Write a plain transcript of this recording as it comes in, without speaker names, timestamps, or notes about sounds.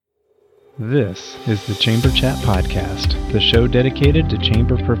This is the Chamber Chat Podcast, the show dedicated to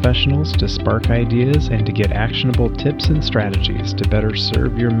chamber professionals to spark ideas and to get actionable tips and strategies to better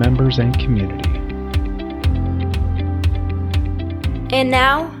serve your members and community. And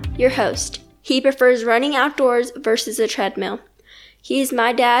now, your host. He prefers running outdoors versus a treadmill. He's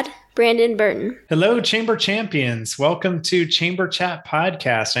my dad, Brandon Burton. Hello, Chamber Champions. Welcome to Chamber Chat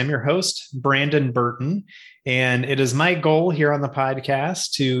Podcast. I'm your host, Brandon Burton. And it is my goal here on the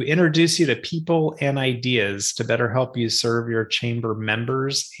podcast to introduce you to people and ideas to better help you serve your chamber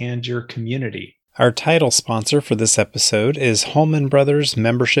members and your community. Our title sponsor for this episode is Holman Brothers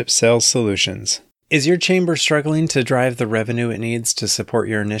Membership Sales Solutions. Is your chamber struggling to drive the revenue it needs to support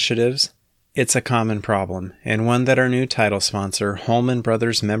your initiatives? It's a common problem, and one that our new title sponsor, Holman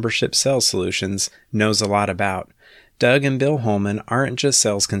Brothers Membership Sales Solutions, knows a lot about. Doug and Bill Holman aren't just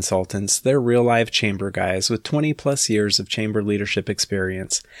sales consultants, they're real-life chamber guys with 20-plus years of chamber leadership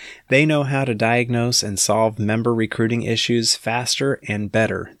experience. They know how to diagnose and solve member recruiting issues faster and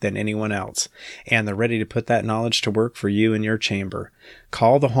better than anyone else, and they're ready to put that knowledge to work for you and your chamber.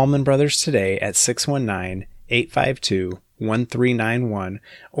 Call the Holman Brothers today at 619-852-1391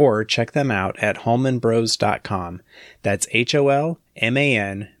 or check them out at holmanbros.com. That's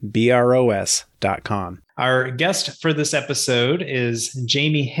HOLMANBROS.com. Our guest for this episode is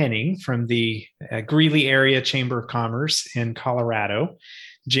Jamie Henning from the Greeley Area Chamber of Commerce in Colorado.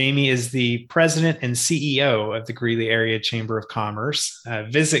 Jamie is the president and CEO of the Greeley Area Chamber of Commerce,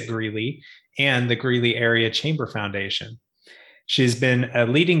 Visit Greeley, and the Greeley Area Chamber Foundation. She's been a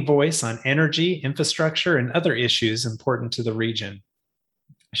leading voice on energy, infrastructure, and other issues important to the region.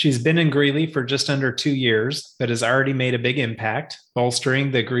 She's been in Greeley for just under 2 years, but has already made a big impact, bolstering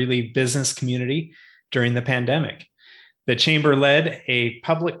the Greeley business community during the pandemic. The Chamber led a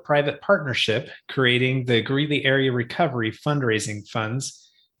public-private partnership creating the Greeley Area Recovery fundraising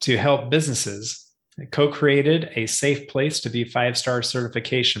funds to help businesses. It co-created a Safe Place to Be 5-star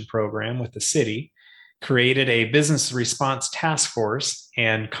certification program with the city, created a business response task force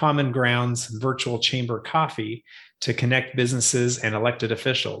and Common Grounds virtual chamber coffee to connect businesses and elected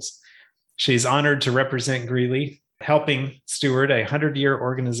officials. She's honored to represent Greeley, helping steward a 100-year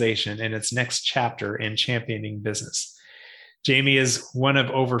organization in its next chapter in championing business. Jamie is one of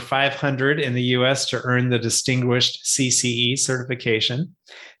over 500 in the U.S. to earn the distinguished CCE certification.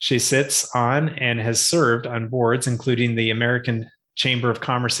 She sits on and has served on boards, including the American Chamber of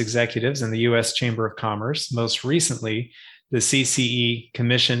Commerce Executives and the U.S. Chamber of Commerce, most recently, the CCE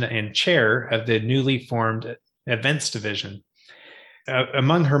Commission and chair of the newly formed Events Division.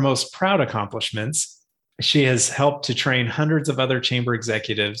 Among her most proud accomplishments, she has helped to train hundreds of other chamber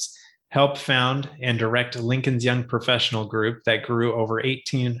executives, help found and direct Lincoln's Young Professional Group that grew over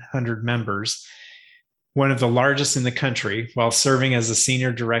 1,800 members, one of the largest in the country, while serving as a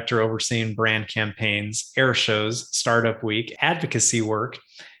senior director overseeing brand campaigns, air shows, Startup Week, advocacy work,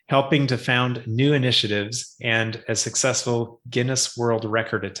 helping to found new initiatives, and a successful Guinness World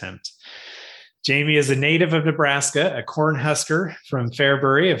Record attempt. Jamie is a native of Nebraska, a Cornhusker from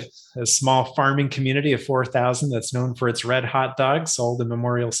Fairbury, a small farming community of 4,000 that's known for its red hot dogs sold in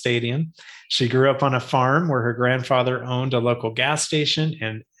Memorial Stadium. She grew up on a farm where her grandfather owned a local gas station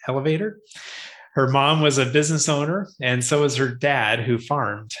and elevator. Her mom was a business owner, and so was her dad, who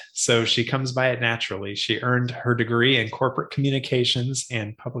farmed. So she comes by it naturally. She earned her degree in corporate communications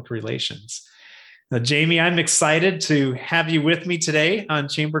and public relations. Now, Jamie, I'm excited to have you with me today on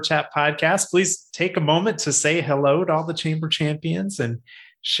Chamber Chat Podcast. Please take a moment to say hello to all the Chamber Champions and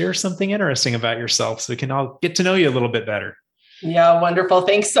share something interesting about yourself so we can all get to know you a little bit better. Yeah, wonderful.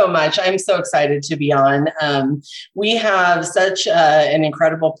 Thanks so much. I'm so excited to be on. We have such an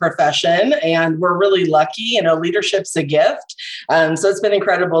incredible profession, and we're really lucky. Leadership's a gift. So it's been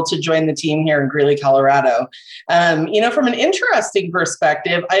incredible to join the team here in Greeley, Colorado. From an interesting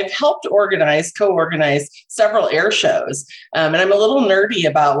perspective, I've helped co-organize several air shows. And I'm a little nerdy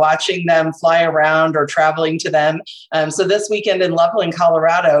about watching them fly around or traveling to them. So this weekend in Loveland,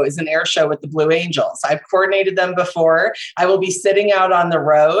 Colorado is an air show with the Blue Angels. I've coordinated them before. I will be sitting out on the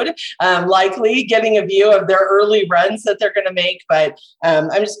road, likely getting a view of their early runs that they're going to make. But I'm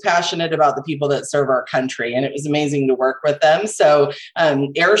just passionate about the people that serve our country, and it was amazing to work with them. So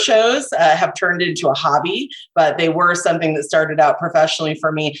air shows have turned into a hobby, but they were something that started out professionally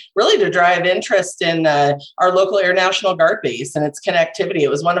for me, really to drive interest in our local Air National Guard base and its connectivity. It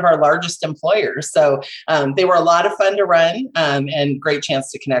was one of our largest employers. So they were a lot of fun to run and great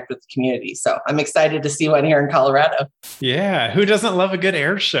chance to connect with the community. So I'm excited to see one here in Colorado. Yeah. Yeah, who doesn't love a good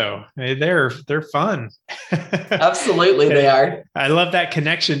air show? They're fun. Absolutely, they are. I love that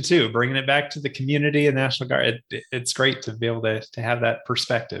connection too, bringing it back to the community and National Guard. It's great to be able to have that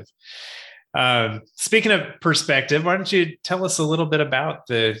perspective. Speaking of perspective, why don't you tell us a little bit about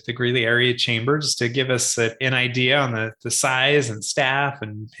the Greeley Area Chamber, just to give us an idea on the size and staff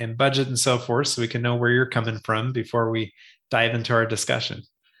and budget and so forth, so we can know where you're coming from before we dive into our discussion.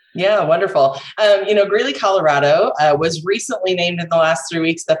 Yeah, wonderful. Greeley, Colorado was recently named in the last 3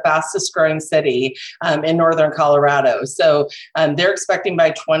 weeks the fastest growing city in northern Colorado. So they're expecting by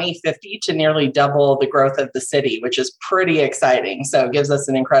 2050 to nearly double the growth of the city, which is pretty exciting. So it gives us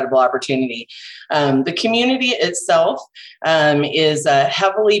an incredible opportunity. The community itself is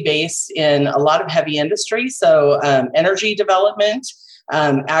heavily based in a lot of heavy industry. So energy development,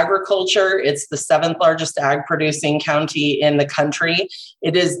 agriculture. It's the 7th largest ag producing county in the country.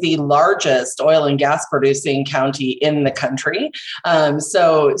 It is the largest oil and gas producing county in the country.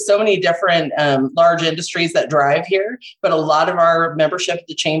 So many different large industries that drive here, but a lot of our membership at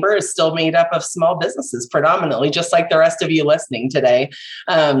the chamber is still made up of small businesses predominantly, just like the rest of you listening today.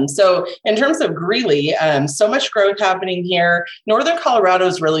 So in terms of Greeley, so much growth happening here. Northern Colorado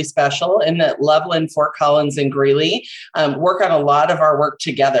is really special in that Loveland, Fort Collins, and Greeley work on a lot of our work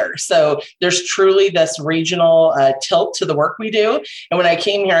together. So there's truly this regional tilt to the work we do. And when I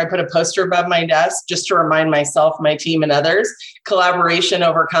came here, I put a poster above my desk just to remind myself, my team, and others, collaboration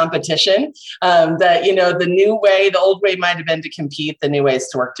over competition. That, the new way, the old way might have been to compete, the new way is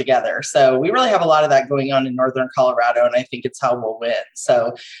to work together. So we really have a lot of that going on in Northern Colorado, and I think it's how we'll win.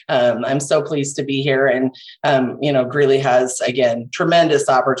 So I'm so pleased to be here. And, Greeley has, again, tremendous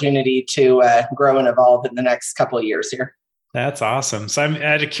opportunity to grow and evolve in the next couple of years here. That's awesome. So I'm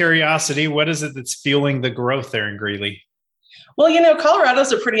out of curiosity, what is it that's fueling the growth there in Greeley? Well,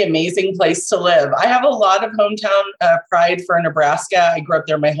 Colorado's a pretty amazing place to live. I have a lot of hometown pride for Nebraska. I grew up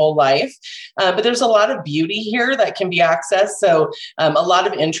there my whole life, but there's a lot of beauty here that can be accessed. So a lot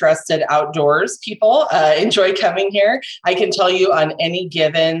of interested outdoors people enjoy coming here. I can tell you on any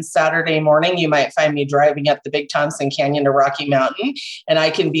given Saturday morning, you might find me driving up the Big Thompson Canyon to Rocky Mountain, and I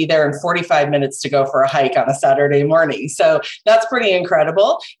can be there in 45 minutes to go for a hike on a Saturday morning. So that's pretty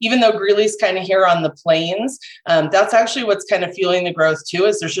incredible. Even though Greeley's kind of here on the plains, that's actually what's kind of fueling the growth too,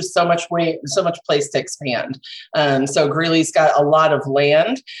 is there's just so much place to expand. So Greeley's got a lot of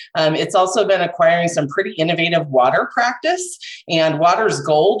land. It's also been acquiring some pretty innovative water practice, and water's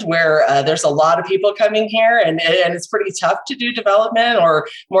gold, where there's a lot of people coming here, and it's pretty tough to do development or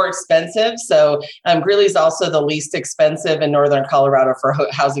more expensive. So Greeley's also the least expensive in Northern Colorado for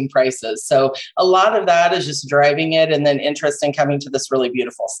housing prices. So a lot of that is just driving it, and then interest in coming to this really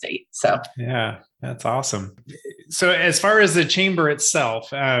beautiful state. So yeah. That's awesome. So as far as the chamber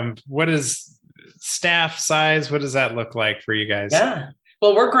itself, what is staff size? What does that look like for you guys? Yeah.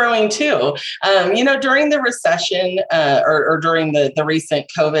 Well, we're growing too. During the recession or during the recent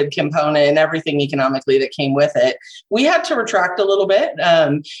COVID component and everything economically that came with it, we had to retract a little bit.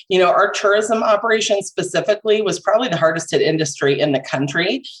 Our tourism operation specifically was probably the hardest hit industry in the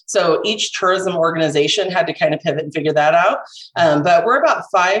country. So each tourism organization had to kind of pivot and figure that out. But we're about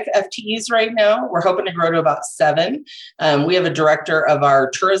 5 FTEs right now. We're hoping to grow to about 7. We have a director of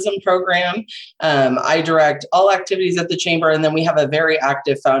our tourism program. I direct all activities at the chamber, and then we have a very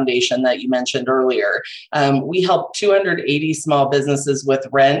active foundation that you mentioned earlier. We help 280 small businesses with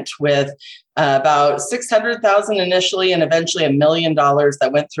rent, with about $600,000 initially, and eventually $1 million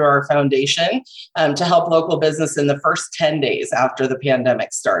that went through our foundation to help local business in the first 10 days after the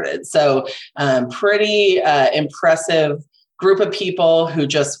pandemic started. So pretty impressive group of people who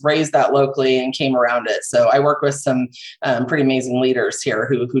just raised that locally and came around it. So I work with some pretty amazing leaders here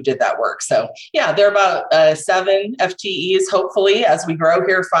who did that work. So yeah, they're about 7 FTEs, hopefully, as we grow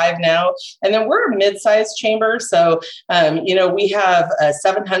here, 5 now. And then we're a mid-sized chamber. So, we have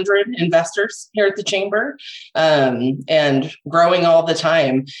 700 investors here at the chamber and growing all the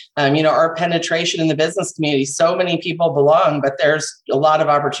time. Our penetration in the business community, so many people belong, but there's a lot of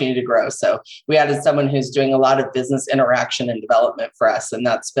opportunity to grow. So we added someone who's doing a lot of business interaction and development for us, and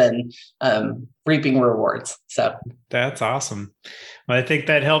that's been reaping rewards. So that's awesome. Well, I think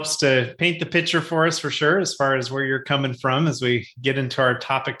that helps to paint the picture for us for sure, as far as where you're coming from as we get into our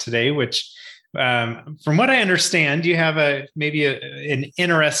topic today, which from what I understand, you have an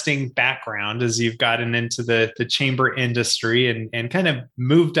interesting background as you've gotten into the chamber industry and kind of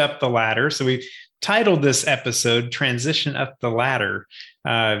moved up the ladder. So we titled this episode Transition Up the Ladder,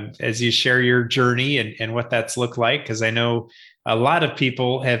 as you share your journey and what that's looked like, because I know a lot of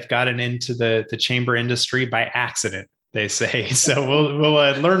people have gotten into the chamber industry by accident. they say. So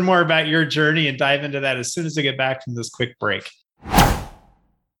we'll learn more about your journey and dive into that as soon as I get back from this quick break.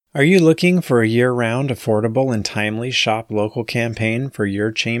 Are you looking for a year-round, affordable, and timely shop local campaign for your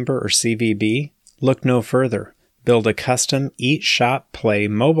chamber or CVB? Look no further. Build a custom Eat, Shop, Play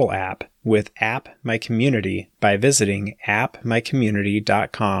mobile app with App My Community by visiting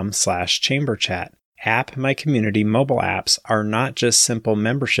appmycommunity.com/chamberchat. App My Community mobile apps are not just simple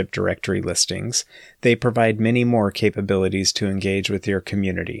membership directory listings. They provide many more capabilities to engage with your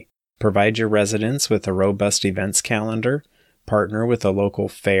community. Provide your residents with a robust events calendar. Partner with a local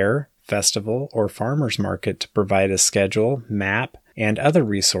fair, festival, or farmers market to provide a schedule, map, and other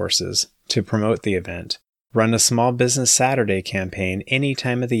resources to promote the event. Run a small business Saturday campaign any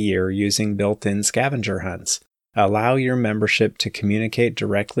time of the year using built-in scavenger hunts. Allow your membership to communicate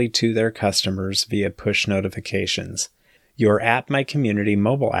directly to their customers via push notifications. Your App My Community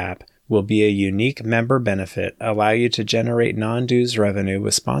mobile app will be a unique member benefit, allow you to generate non-dues revenue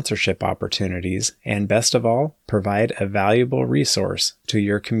with sponsorship opportunities, and best of all, provide a valuable resource to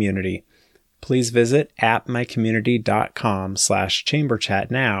your community. Please visit appmycommunity.com/chamberchat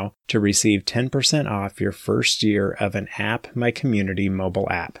now to receive 10% off your first year of an App My Community mobile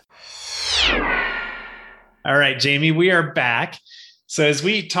app. All right, Jamie, we are back. So as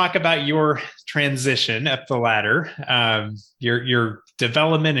we talk about your transition up the ladder, your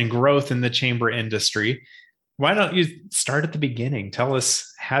development and growth in the chamber industry, why don't you start at the beginning? Tell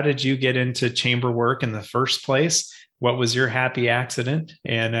us, how did you get into chamber work in the first place? What was your happy accident?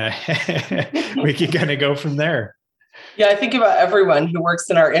 And we can kind of go from there. Yeah, I think about everyone who works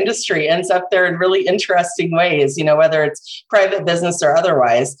in our industry ends up there in really interesting ways, whether it's private business or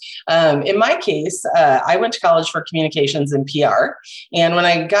otherwise. In my case, I went to college for communications and PR. And when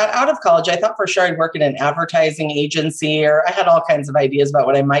I got out of college, I thought for sure I'd work in an advertising agency, or I had all kinds of ideas about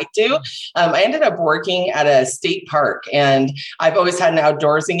what I might do. I ended up working at a state park, and I've always had an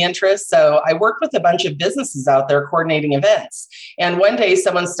outdoorsing interest. So I worked with a bunch of businesses out there coordinating events. And one day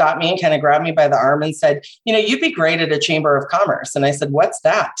someone stopped me and kind of grabbed me by the arm and said, you'd be great at a Chamber of Commerce. And I said, what's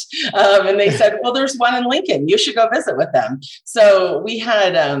that? And they said, well, there's one in Lincoln. You should go visit with them. So we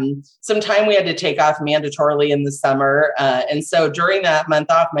had some time we had to take off mandatorily in the summer. And so during that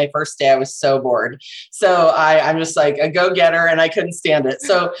month off, my first day, I was so bored. So I'm just like a go-getter, and I couldn't stand it.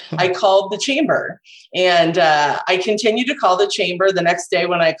 So I called the chamber, and I continued to call the chamber. The next day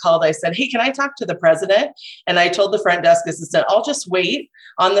when I called, I said, hey, can I talk to the president? And I told the front desk assistant, I'll just wait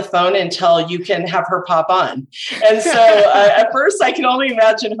on the phone until you can have her pop on. And so at first I can only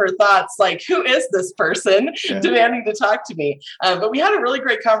imagine her thoughts, like, who is this person demanding to talk to me? But we had a really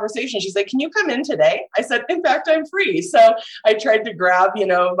great conversation. She said, can you come in today? I said, in fact, I'm free. So I tried to grab,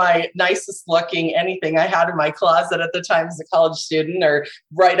 my nicest looking anything I had in my closet at the time as a college student or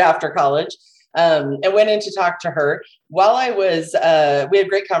right after college. And went in to talk to her. While I was, we had a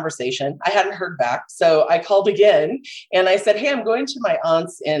great conversation. I hadn't heard back. So I called again and I said, hey, I'm going to my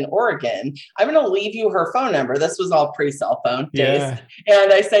aunt's in Oregon. I'm going to leave you her phone number. This was all pre-cell phone days. Yeah.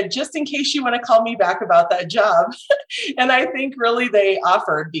 And I said, just in case you want to call me back about that job. And I think really they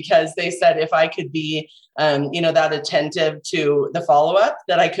offered, because they said if I could be that attentive to the follow-up,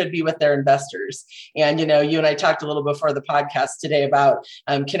 that I could be with their investors. And, you and I talked a little before the podcast today about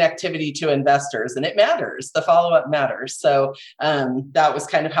connectivity to investors, and it matters. The follow-up matters. So that was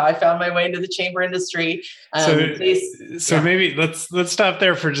kind of how I found my way into the chamber industry. Maybe let's stop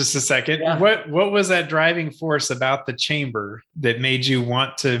there for just a second. Yeah. What was that driving force about the chamber that made you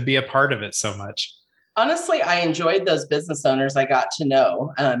want to be a part of it so much? Honestly, I enjoyed those business owners I got to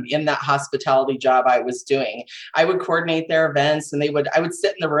know in that hospitality job I was doing. I would coordinate their events, and I would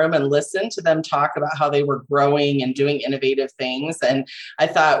sit in the room and listen to them talk about how they were growing and doing innovative things. And I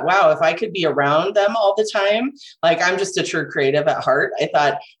thought, wow, if I could be around them all the time, like, I'm just a true creative at heart. I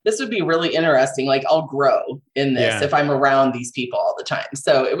thought this would be really interesting. Like, I'll grow in this if I'm around these people all the time.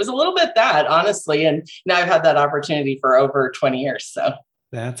 So it was a little bit that, honestly. And now I've had that opportunity for over 20 years. So.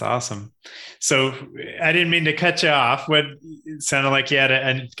 That's awesome. So I didn't mean to cut you off. It sounded like you had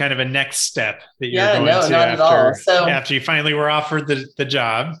a kind of a next step that you're going to not at all. So after you finally were offered the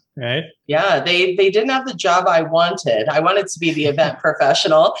job, right? Yeah, they didn't have the job I wanted. I wanted to be the event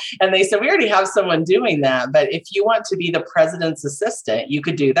professional. And they said, we already have someone doing that. But if you want to be the president's assistant, you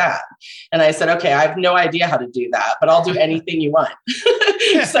could do that. And I said, okay, I have no idea how to do that, but I'll do anything you want.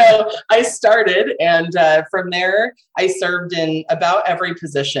 So I started. And from there, I served in about every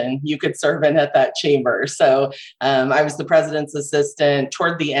position you could serve in at that chamber. So I was the president's assistant.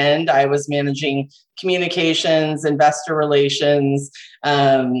 Toward the end, I was managing communications, investor relations,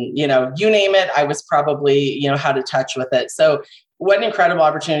 you name it, I was probably, had a touch with it. So what an incredible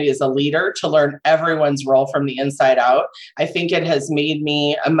opportunity as a leader to learn everyone's role from the inside out. I think it has made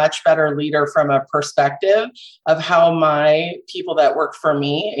me a much better leader from a perspective of how my people that work for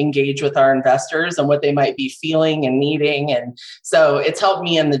me engage with our investors and what they might be feeling and needing. And so it's helped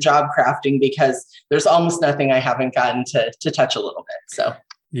me in the job crafting because there's almost nothing I haven't gotten to touch a little bit. So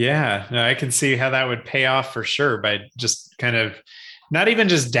yeah, no, I can see how that would pay off for sure by just kind of not even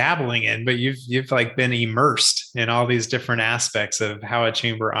just dabbling in, but you've like been immersed in all these different aspects of how a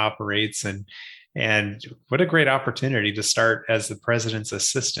chamber operates, and what a great opportunity to start as the president's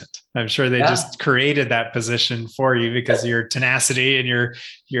assistant. I'm sure they just created that position for you because of your tenacity and your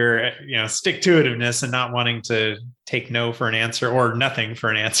stick-to-itiveness and not wanting to take no for an answer or nothing for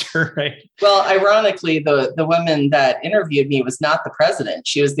an answer, right? Well, ironically, the woman that interviewed me was not the president.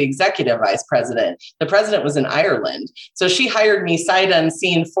 She was the executive vice president. The president was in Ireland. So she hired me sight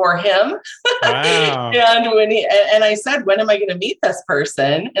unseen for him. Wow. and I said, when am I going to meet this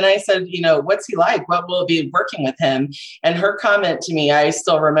person? And I said, what's he like? What will be working with him? And her comment to me, I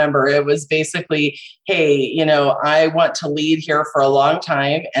still remember, it was basically, hey, I want to lead here for a long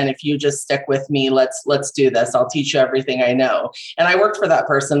time. And if you just stick with me, let's do this. I'll teach you everything I know. And I worked for that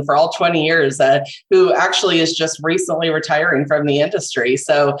person for all 20 years, who actually is just recently retiring from the industry.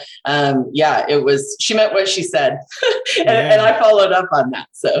 So she meant what she said. and I followed up on that.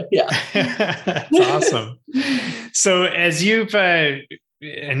 So yeah. That's awesome. So as you've,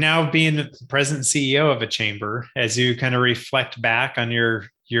 and now being the president and CEO of a chamber, as you kind of reflect back on your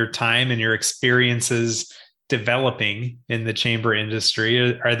time and your experiences developing in the chamber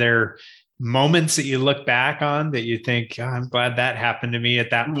industry, are there moments that you look back on that you think, I'm glad that happened to me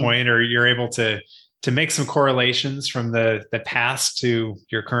at that point, or you're able to make some correlations from the past to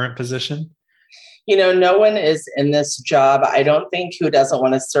your current position? No one is in this job, I don't think, who doesn't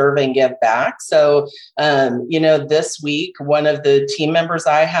want to serve and give back. So, this week, one of the team members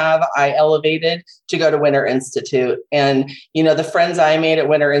I elevated to go to Winter Institute. And, the friends I made at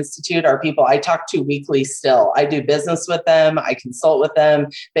Winter Institute are people I talk to weekly still. I do business with them. I consult with them.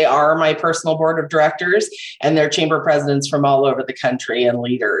 They are my personal board of directors, and they're chamber presidents from all over the country and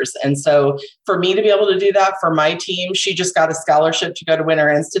leaders. And so for me to be able to do that for my team, she just got a scholarship to go to Winter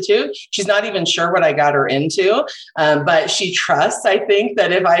Institute. She's not even sure what I got her into, but she trusts, I think,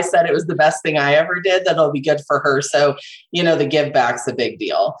 that if I said it was the best thing I ever did, that it'll be good for her. So, the give back's a big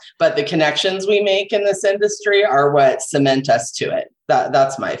deal, but the connections we make in this industry are what cement us to it.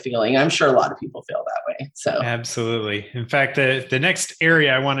 That's my feeling. I'm sure a lot of people feel that way. So absolutely. In fact, the next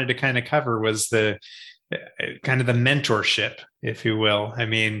area I wanted to kind of cover was the kind of the mentorship, if you will. I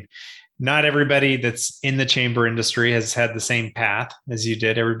mean, not everybody that's in the chamber industry has had the same path as you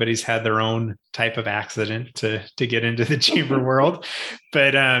did. Everybody's had their own type of accident to get into the chamber world,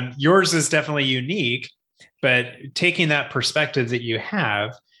 but yours is definitely unique. But taking that perspective that you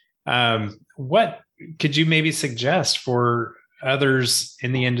have, what could you maybe suggest for others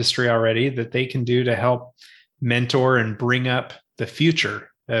in the industry already that they can do to help mentor and bring up the future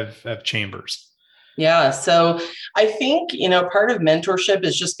of chambers? Yeah. So I think, part of mentorship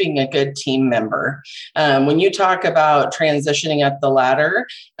is just being a good team member. When you talk about transitioning up the ladder,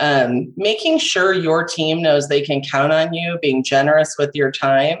 making sure your team knows they can count on you, being generous with your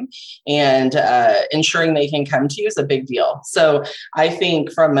time, and ensuring they can come to you is a big deal. So I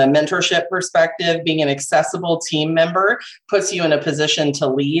think from a mentorship perspective, being an accessible team member puts you in a position to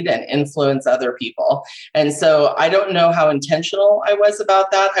lead and influence other people. And so I don't know how intentional I was about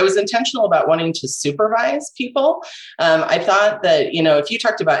that. I was intentional about wanting to supervise people. I thought that, if you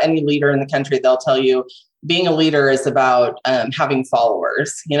talked about any leader in the country, they'll tell you being a leader is about having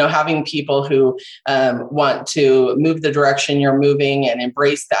followers, having people who want to move the direction you're moving and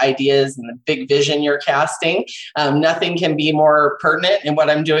embrace the ideas and the big vision you're casting. Nothing can be more pertinent in what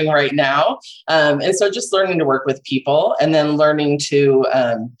I'm doing right now. And so just learning to work with people and then learning to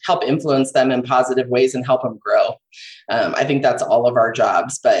help influence them in positive ways and help them grow. I think that's all of our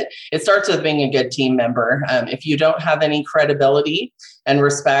jobs, but it starts with being a good team member. If you don't have any credibility and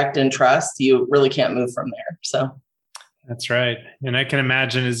respect and trust, you really can't move from there. So that's right. And I can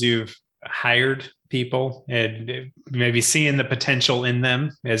imagine as you've hired people and maybe seeing the potential in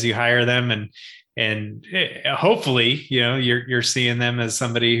them as you hire them, and hopefully, you're seeing them as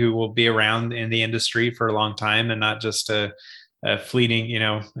somebody who will be around in the industry for a long time and not just a fleeting,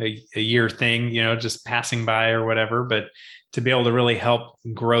 a year thing, just passing by or whatever, but to be able to really help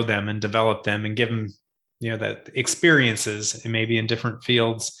grow them and develop them and give them, that experiences and maybe in different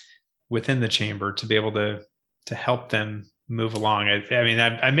fields within the chamber to be able to help them move along. I mean,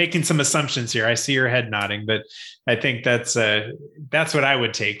 I'm making some assumptions here. I see your head nodding, but I think that's what I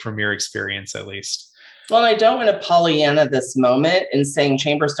would take from your experience, at least. Well, I don't want to Pollyanna this moment in saying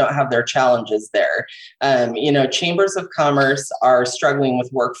chambers don't have their challenges there. Chambers of commerce are struggling with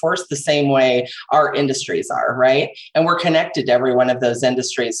workforce the same way our industries are, right? And we're connected to every one of those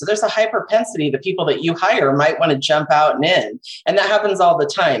industries. So there's a high propensity the people that you hire might want to jump out and in. And that happens all the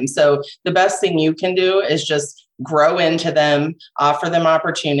time. So the best thing you can do is just grow into them, offer them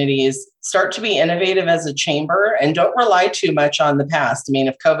opportunities, start to be innovative as a chamber, and don't rely too much on the past. I mean,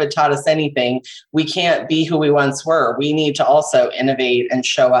 if COVID taught us anything, we can't be who we once were. We need to also innovate and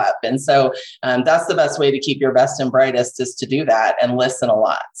show up. And so that's the best way to keep your best and brightest, is to do that and listen a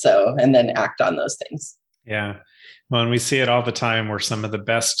lot. So, and then act on those things. Yeah. Well, and we see it all the time where some of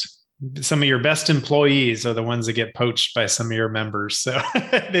your best employees are the ones that get poached by some of your members. So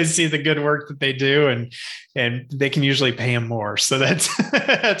they see the good work that they do, and they can usually pay them more. So that's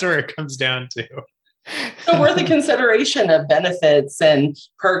where it comes down to. So worth a consideration of benefits and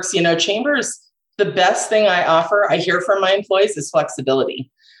perks. Chambers, the best thing I hear from my employees is flexibility.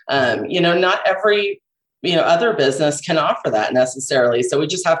 Not every other business can offer that necessarily. So we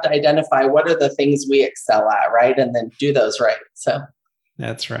just have to identify what are the things we excel at, right? And then do those right. So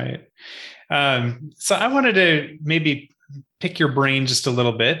that's right. So I wanted to maybe pick your brain just a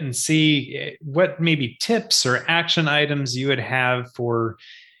little bit and see what maybe tips or action items you would have for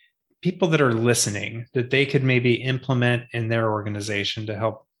people that are listening that they could maybe implement in their organization to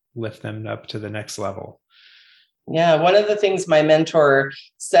help lift them up to the next level. Yeah, one of the things my mentor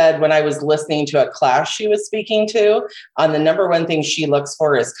said when I was listening to a class she was speaking to, on the number one thing she looks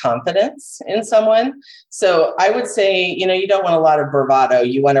for is confidence in someone. So I would say, you don't want a lot of bravado.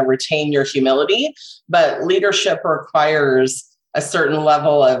 You want to retain your humility, but leadership requires a certain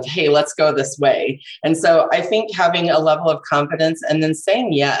level of, hey, let's go this way. And so I think having a level of confidence and then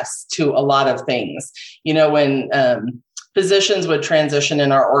saying yes to a lot of things, when positions would transition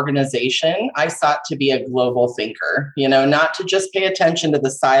in our organization, I sought to be a global thinker, not to just pay attention to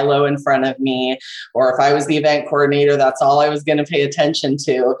the silo in front of me, or if I was the event coordinator, that's all I was going to pay attention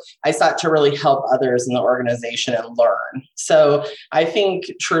to. I sought to really help others in the organization and learn. So I think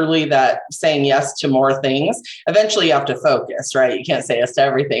truly that saying yes to more things, eventually you have to focus, right? You can't say yes to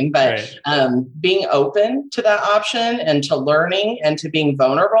everything, but right. Being open to that option and to learning and to being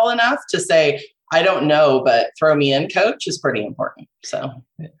vulnerable enough to say, I don't know, but throw me in, coach, is pretty important. So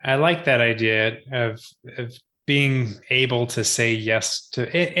I like that idea of being able to say yes to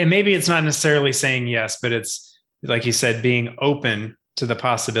it. And maybe it's not necessarily saying yes, but it's, like you said, being open to the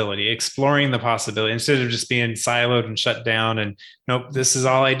possibility, exploring the possibility instead of just being siloed and shut down. And nope, this is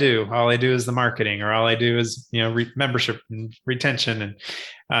all I do. All I do is the marketing, or all I do is, membership and retention.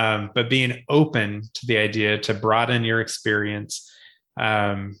 And, but being open to the idea to broaden your experience.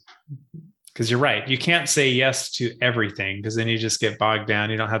 Because you're right. You can't say yes to everything, because then you just get bogged down.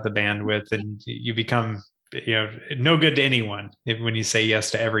 You don't have the bandwidth, and you become, no good to anyone when you say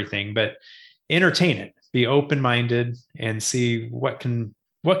yes to everything. But entertain it, be open-minded, and see what can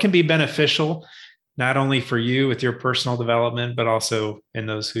be beneficial, not only for you with your personal development, but also in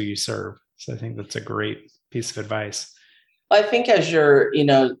those who you serve. So I think that's a great piece of advice. I think as you're,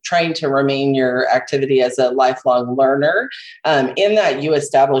 trying to remain your activity as a lifelong learner, in that you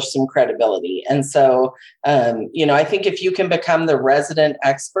establish some credibility. And so, I think if you can become the resident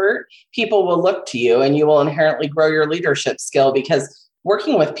expert, people will look to you and you will inherently grow your leadership skill, because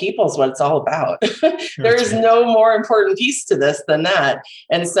working with people is what it's all about. There is no more important piece to this than that.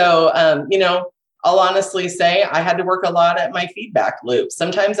 And so, I'll honestly say I had to work a lot at my feedback loop.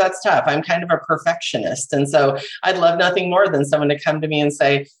 Sometimes that's tough. I'm kind of a perfectionist. And so I'd love nothing more than someone to come to me and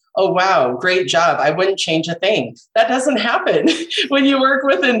say, oh, wow, great job. I wouldn't change a thing. That doesn't happen when you work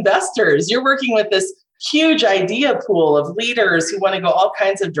with investors. You're working with this huge idea pool of leaders who want to go all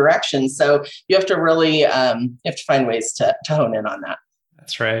kinds of directions. So you have to really find ways to hone in on that.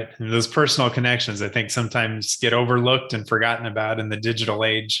 That's right. And those personal connections, I think, sometimes get overlooked and forgotten about in the digital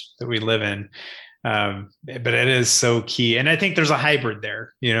age that we live in. But it is so key. And I think there's a hybrid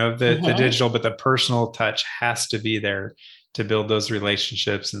there, the digital, but the personal touch has to be there to build those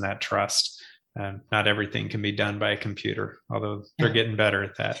relationships and that trust. Not everything can be done by a computer, although they're getting better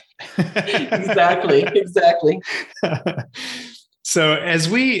at that. Exactly. So as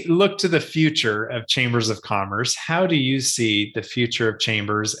we look to the future of chambers of commerce, how do you see the future of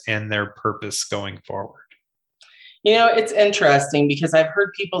chambers and their purpose going forward? It's interesting because I've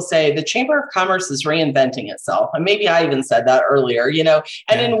heard people say the Chamber of Commerce is reinventing itself. And maybe I even said that earlier,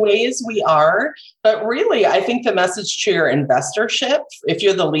 and in ways we are, but really, I think the message to your investorship, if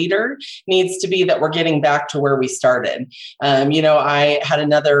you're the leader, needs to be that we're getting back to where we started. I had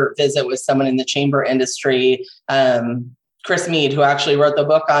another visit with someone in the chamber industry, Chris Mead, who actually wrote the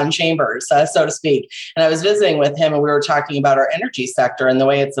book on chambers, so to speak. And I was visiting with him and we were talking about our energy sector and the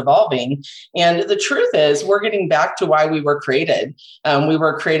way it's evolving. And the truth is we're getting back to why we were created. We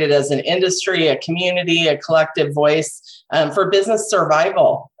were created as an industry, a community, a collective voice for business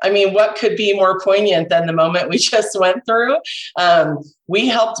survival. I mean, what could be more poignant than the moment we just went through? We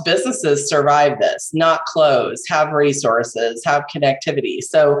helped businesses survive this, not close, have resources, have connectivity.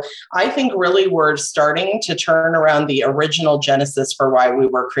 So I think really we're starting to turn around the original genesis for why we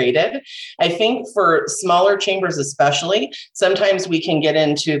were created. I think for smaller chambers especially, sometimes we can get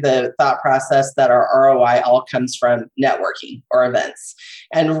into the thought process that our ROI all comes from networking or events.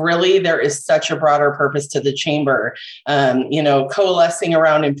 And really, there is such a broader purpose to the chamber, coalescing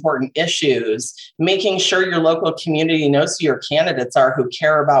around important issues, making sure your local community knows who your candidates are who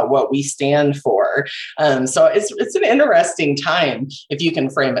care about what we stand for. So it's an interesting time if you can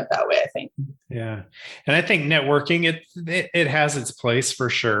frame it that way, I think. Yeah. And I think networking, it has its place for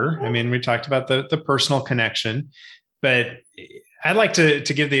sure. I mean, we talked about the personal connection, but I'd like to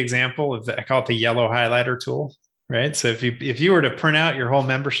give the example of I call it the yellow highlighter tool. Right. So if you were to print out your whole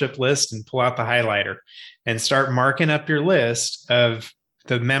membership list and pull out the highlighter and start marking up your list of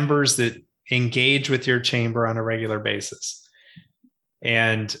the members that engage with your chamber on a regular basis.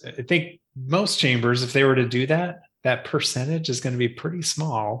 And I think most chambers, if they were to do that, that percentage is going to be pretty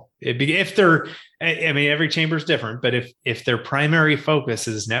small. If they're, I mean, every chamber is different, but if their primary focus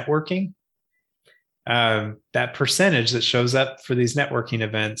is networking, that percentage that shows up for these networking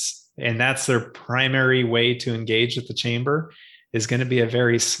events, and that's their primary way to engage with the chamber, is going to be a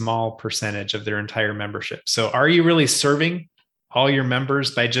very small percentage of their entire membership. So are you really serving all your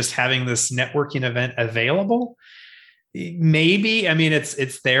members by just having this networking event available? Maybe. I mean,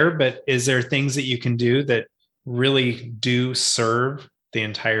 it's there, but is there things that you can do that really do serve the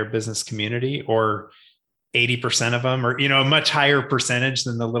entire business community, or 80% of them, or, a much higher percentage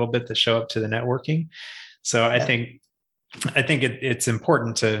than the little bit that show up to the networking? So I think it's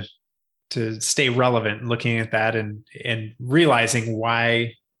important to stay relevant, looking at that and realizing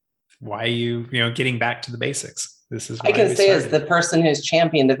why you getting back to the basics. This is I can say as the person who's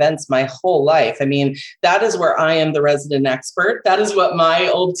championed events my whole life. I mean, that is where I am the resident expert. That is what my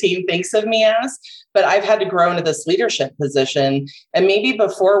old team thinks of me as. But I've had to grow into this leadership position. And maybe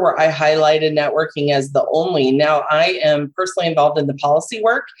before, where I highlighted networking as the only, now I am personally involved in the policy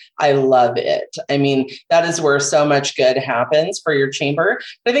work. I love it. I mean, that is where so much good happens for your chamber.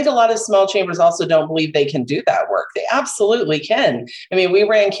 But I think a lot of small chambers also don't believe they can do that work. They absolutely can. I mean, we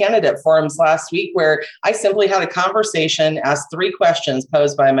ran candidate forums last week where I simply had a conversation, asked 3 questions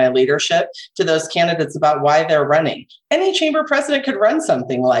posed by my leadership to those candidates about why they're running. Any chamber president could run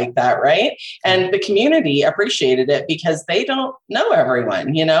something like that, right? And the community appreciated it because they don't know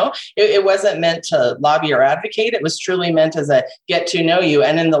everyone. It wasn't meant to lobby or advocate. It was truly meant as a get to know you.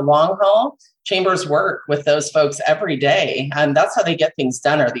 And in the long haul, chambers work with those folks every day. And that's how they get things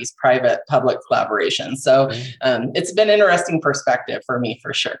done, are these private public collaborations. So it's been an interesting perspective for me,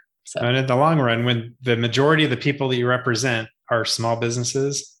 for sure. So. And in the long run, when the majority of the people that you represent are small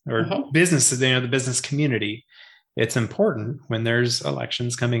businesses or businesses, the business community, it's important when there's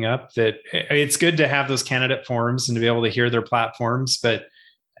elections coming up that it's good to have those candidate forums and to be able to hear their platforms, but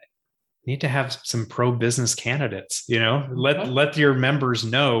you need to have some pro-business candidates. Let your members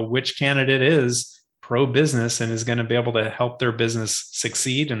know which candidate is pro-business and is going to be able to help their business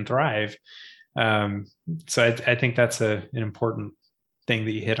succeed and thrive. So I think that's an important thing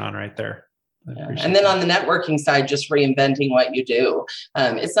that you hit on right there. And then on the networking side, just reinventing what you do.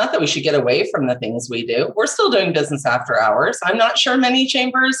 It's not that we should get away from the things we do. We're still doing business after hours. I'm not sure many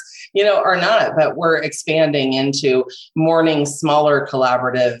chambers, are not, but we're expanding into morning, smaller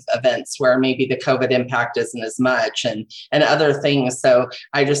collaborative events where maybe the COVID impact isn't as much and other things. So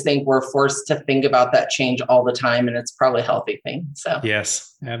I just think we're forced to think about that change all the time, and it's probably a healthy thing. So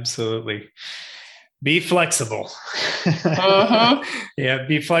yes, absolutely. Be flexible. Yeah,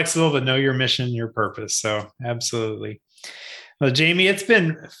 be flexible, but know your mission, your purpose. So absolutely. Well, Jamie, it's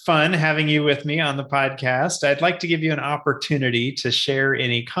been fun having you with me on the podcast. I'd like to give you an opportunity to share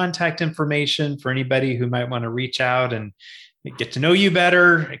any contact information for anybody who might want to reach out and get to know you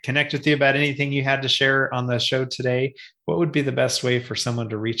better, connect with you about anything you had to share on the show today. What would be the best way for someone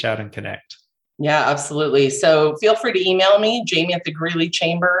to reach out and connect? Yeah, absolutely. So feel free to email me, Jamie at the Greeley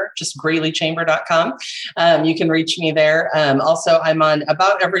Chamber, just greeleychamber.com. You can reach me there. Also, I'm on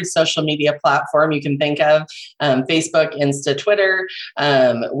about every social media platform you can think of, Facebook, Insta, Twitter.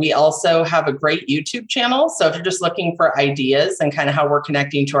 We also have a great YouTube channel. So if you're just looking for ideas and kind of how we're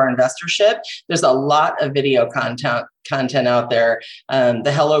connecting to our investorship, there's a lot of video content content out there.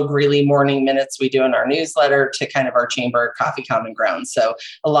 The Hello Greeley morning minutes we do in our newsletter to kind of our chamber coffee common ground. So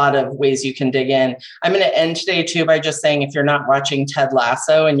a lot of ways you can dig in. I'm going to end today too by just saying, if you're not watching Ted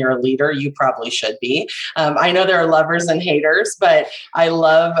Lasso and you're a leader, you probably should be. I know there are lovers and haters, but I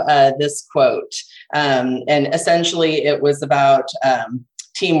love this quote. And essentially it was about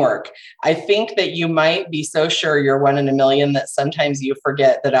teamwork. I think that you might be so sure you're one in a million that sometimes you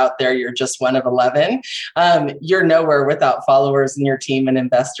forget that out there you're just one of 11. You're nowhere without followers in your team and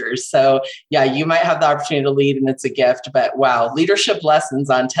investors. So yeah, you might have the opportunity to lead and it's a gift, but wow, leadership lessons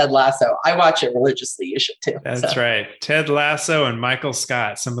on Ted Lasso. I watch it religiously. You should too. That's right. Ted Lasso and Michael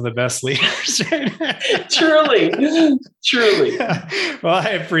Scott, some of the best leaders. Truly. Well, I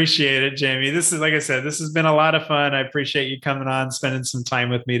appreciate it, Jamie. This is, like I said, this has been a lot of fun. I appreciate you coming on, spending some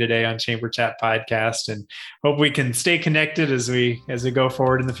time with me today on Chamber Chat Podcast, and hope we can stay connected as we go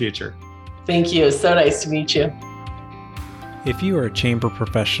forward in the future. Thank you. So nice to meet you. If you are a chamber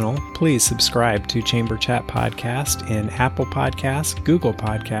professional, please subscribe to Chamber Chat Podcast in Apple Podcasts, Google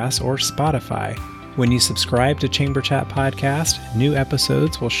Podcasts, or Spotify. When you subscribe to Chamber Chat Podcast, new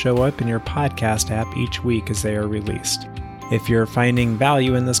episodes will show up in your podcast app each week as they are released. If you're finding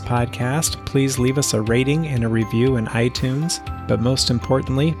value in this podcast, please leave us a rating and a review in iTunes. But most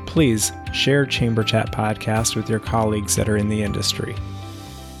importantly, please share Chamber Chat Podcast with your colleagues that are in the industry.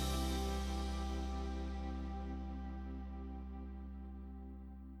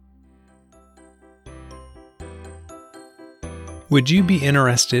 Would you be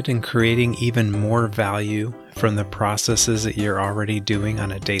interested in creating even more value from the processes that you're already doing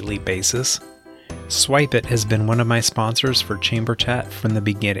on a daily basis? SwipeIt has been one of my sponsors for Chamber Chat from the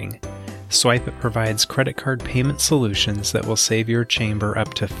beginning. SwipeIt provides credit card payment solutions that will save your chamber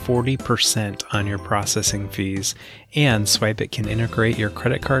up to 40% on your processing fees, and SwipeIt can integrate your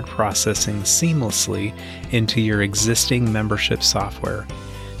credit card processing seamlessly into your existing membership software.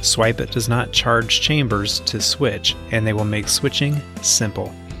 SwipeIt does not charge chambers to switch, and they will make switching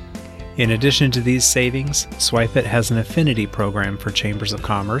simple. In addition to these savings, SwipeIt has an affinity program for chambers of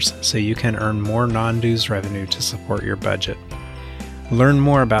commerce, so you can earn more non-dues revenue to support your budget. Learn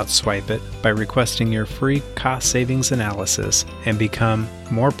more about SwipeIt by requesting your free cost savings analysis and become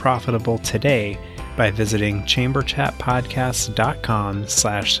more profitable today by visiting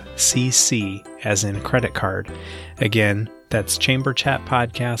chamberchatpodcast.com/cc as in credit card. Again, that's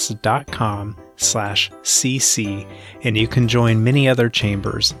chamberchatpodcast.com/cc, and you can join many other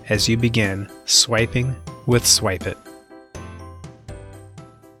chambers as you begin swiping with SwipeIt.